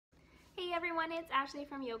Hey everyone, it's Ashley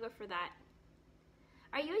from Yoga for That.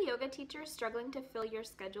 Are you a yoga teacher struggling to fill your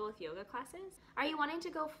schedule with yoga classes? Are you wanting to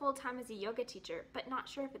go full-time as a yoga teacher but not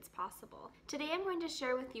sure if it's possible? Today I'm going to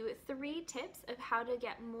share with you 3 tips of how to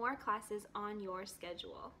get more classes on your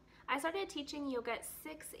schedule. I started teaching yoga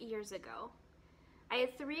 6 years ago. I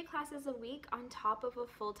had 3 classes a week on top of a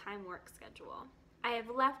full-time work schedule. I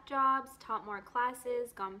have left jobs, taught more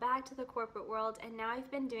classes, gone back to the corporate world, and now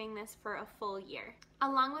I've been doing this for a full year.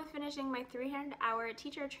 Along with finishing my 300-hour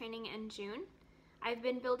teacher training in June, I've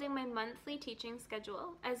been building my monthly teaching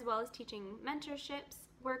schedule, as well as teaching mentorships,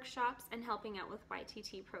 workshops, and helping out with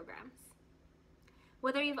YTT programs.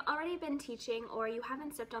 Whether you've already been teaching or you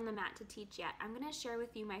haven't stepped on the mat to teach yet, I'm going to share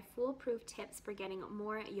with you my foolproof tips for getting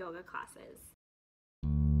more yoga classes.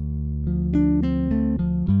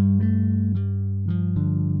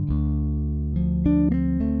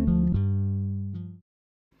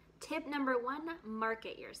 Tip number 1,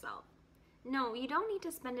 market yourself. No, you don't need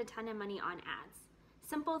to spend a ton of money on ads.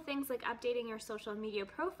 Simple things like updating your social media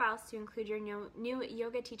profiles to include your new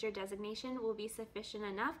yoga teacher designation will be sufficient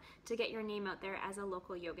enough to get your name out there as a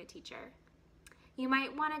local yoga teacher. You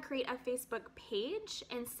might want to create a Facebook page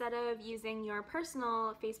instead of using your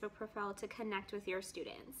personal Facebook profile to connect with your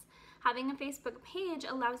students. Having a Facebook page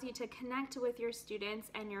allows you to connect with your students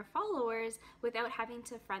and your followers without having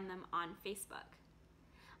to friend them on Facebook.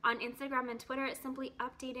 On Instagram and Twitter, it's simply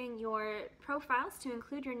updating your profiles to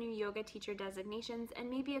include your new yoga teacher designations and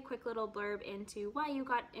maybe a quick little blurb into why you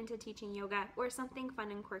got into teaching yoga or something fun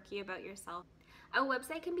and quirky about yourself. A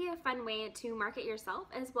website can be a fun way to market yourself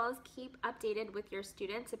as well as keep updated with your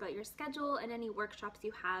students about your schedule and any workshops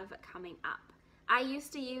you have coming up. I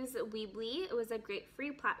used to use Weebly. It was a great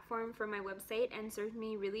free platform for my website and served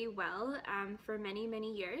me really well for many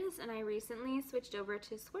years, and I recently switched over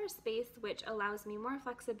to Squarespace, which allows me more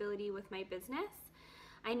flexibility with my business.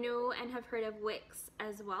 I know and have heard of Wix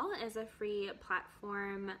as well as a free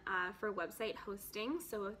platform for website hosting,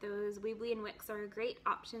 so if those Weebly and Wix are great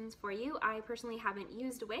options for you. I personally haven't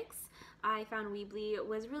used Wix. I found Weebly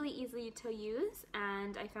was really easy to use,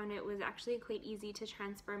 and I found it was actually quite easy to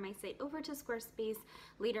transfer my site over to Squarespace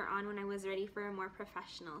later on when I was ready for a more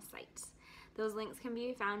professional site. Those links can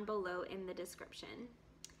be found below in the description.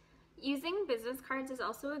 Using business cards is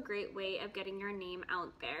also a great way of getting your name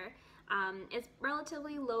out there. It's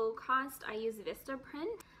relatively low cost. I use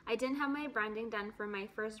Vistaprint. I didn't have my branding done for my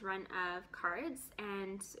first run of cards,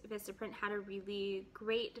 and Vistaprint had a really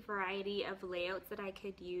great variety of layouts that I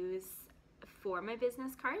could use for my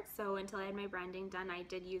business cards. So until I had my branding done, I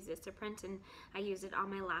did use Vistaprint, and I used it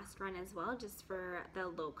on my last run as well, just for the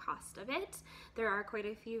low cost of it. There are quite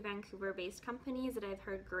a few Vancouver-based companies that I've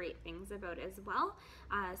heard great things about as well,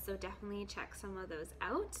 so definitely check some of those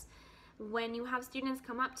out. When you have students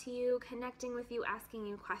come up to you, connecting with you, asking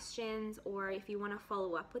you questions, or if you want to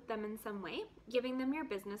follow up with them in some way, giving them your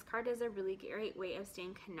business card is a really great way of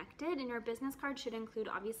staying connected. And your business card should include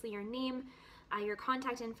obviously your name, your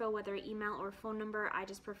contact info, whether email or phone number. I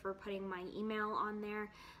just prefer putting my email on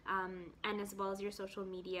there, and as well as your social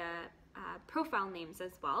media profile names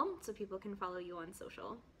as well, so people can follow you on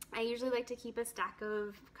social. I usually like to keep a stack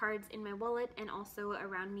of cards in my wallet and also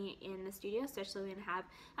around me in the studio, especially when I have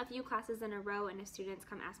a few classes in a row and if students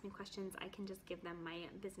come ask me questions, I can just give them my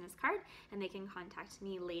business card and they can contact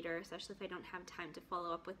me later, especially if I don't have time to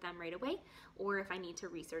follow up with them right away or if I need to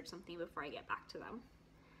research something before I get back to them.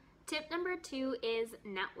 Tip number 2 is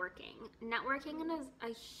networking. Networking is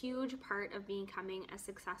a huge part of becoming a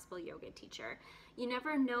successful yoga teacher. You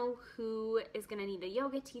never know who is going to need a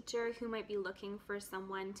yoga teacher, who might be looking for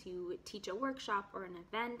someone to teach a workshop or an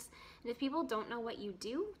event. And if people don't know what you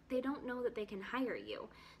do, they don't know that they can hire you.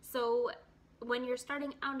 So when you're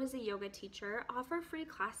starting out as a yoga teacher, offer free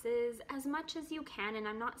classes as much as you can, and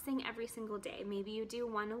I'm not saying every single day. Maybe you do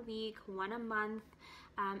 1 a week, 1 a month,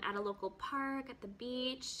 at a local park, at the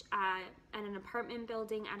beach, at an apartment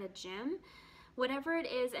building, at a gym. Whatever it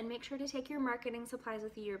is, and make sure to take your marketing supplies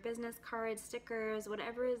with you, your business cards, stickers,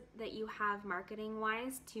 whatever is that you have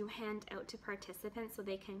marketing-wise to hand out to participants so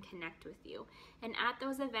they can connect with you. And at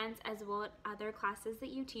those events, as well as other classes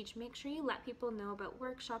that you teach, make sure you let people know about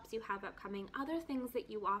workshops you have upcoming, other things that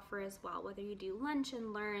you offer as well, whether you do lunch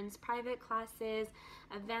and learns, private classes,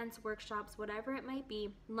 events, workshops, whatever it might be.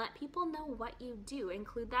 Let people know what you do.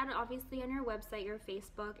 Include that obviously on your website, your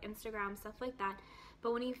Facebook, Instagram, stuff like that.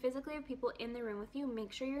 But when you physically have people in the room with you,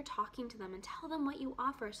 make sure you're talking to them and tell them what you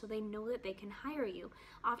offer so they know that they can hire you.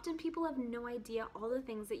 Often people have no idea all the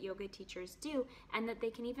things that yoga teachers do and that they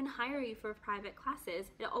can even hire you for private classes.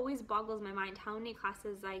 It always boggles my mind how many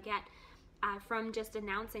classes I get from just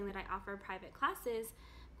announcing that I offer private classes.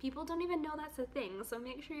 People don't even know that's a thing, so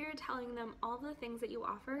make sure you're telling them all the things that you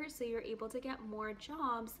offer so you're able to get more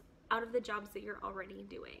jobs out of the jobs that you're already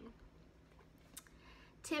doing.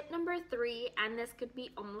 Tip number 3, and this could be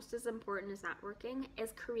almost as important as networking,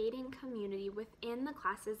 is creating community within the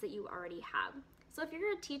classes that you already have. So if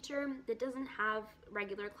you're a teacher that doesn't have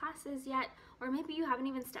regular classes yet, or maybe you haven't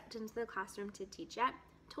even stepped into the classroom to teach yet,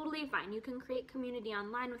 totally fine. You can create community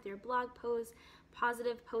online with your blog posts,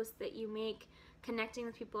 positive posts that you make, connecting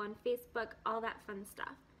with people on Facebook, all that fun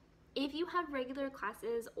stuff. If you have regular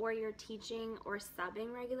classes or you're teaching or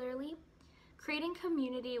subbing regularly, creating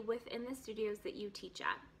community within the studios that you teach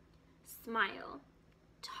at. Smile,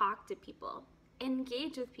 talk to people,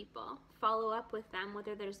 engage with people, follow up with them,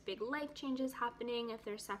 whether there's big life changes happening, if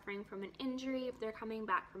they're suffering from an injury, if they're coming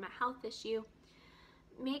back from a health issue.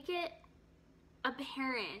 Make it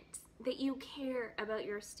apparent that you care about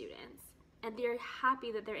your students and they're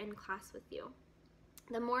happy that they're in class with you.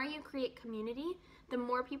 The more you create community, the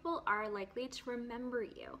more people are likely to remember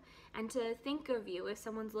you and to think of you if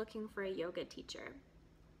someone's looking for a yoga teacher.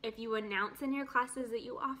 If you announce in your classes that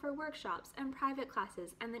you offer workshops and private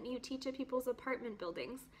classes and that you teach at people's apartment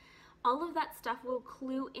buildings, all of that stuff will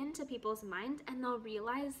clue into people's minds and they'll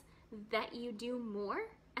realize that you do more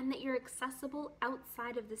and that you're accessible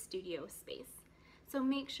outside of the studio space. So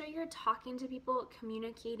make sure you're talking to people,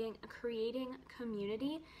 communicating, creating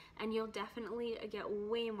community, and you'll definitely get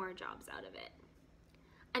way more jobs out of it.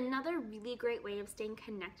 Another really great way of staying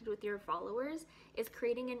connected with your followers is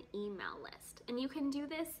creating an email list. And you can do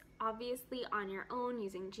this obviously on your own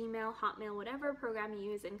using Gmail, Hotmail, whatever program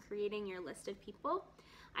you use in creating your list of people.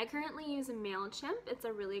 I currently use MailChimp. It's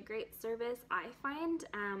a really great service, I find.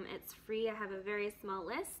 It's free. I have a very small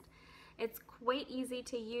list. It's quite easy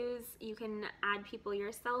to use. You can add people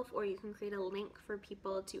yourself, or you can create a link for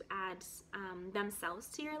people to add themselves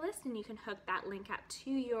to your list, and you can hook that link up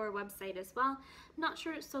to your website as well. Not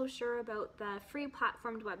so sure about the free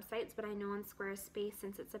platformed websites, but I know on Squarespace,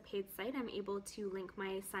 since it's a paid site, I'm able to link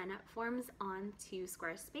my sign-up forms onto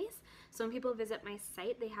Squarespace. So when people visit my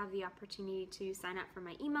site, they have the opportunity to sign up for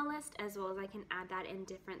my email list, as well as I can add that in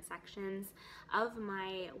different sections of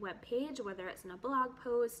my webpage, whether it's in a blog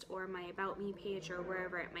post or my About Me page or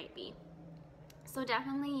wherever it might be. So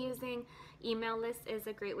definitely using email lists is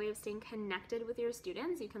a great way of staying connected with your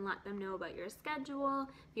students. You can let them know about your schedule,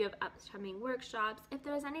 if you have upcoming workshops, if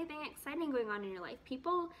there's anything exciting going on in your life.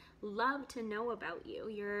 People love to know about you.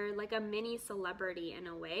 You're like a mini celebrity in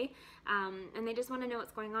a way, and they just want to know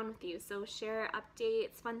what's going on with you. So share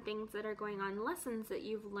updates, fun things that are going on, lessons that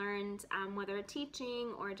you've learned, whether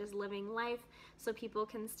teaching or just living life, so people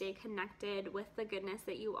can stay connected with the goodness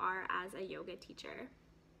that you are as a yoga teacher.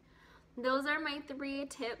 Those are my 3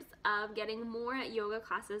 tips of getting more yoga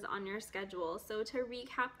classes on your schedule. So to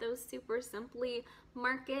recap those super simply: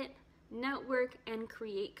 market, network, and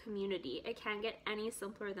create community. It can't get any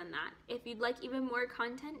simpler than that. If you'd like even more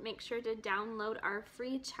content, make sure to download our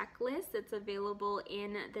free checklist. It's available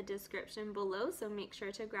in the description below, so make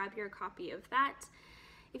sure to grab your copy of that.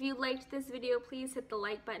 If you liked this video, please hit the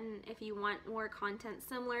like button. If you want more content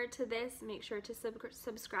similar to this, make sure to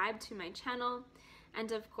subscribe to my channel.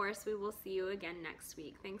 And of course, we will see you again next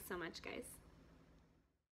week. Thanks so much, guys.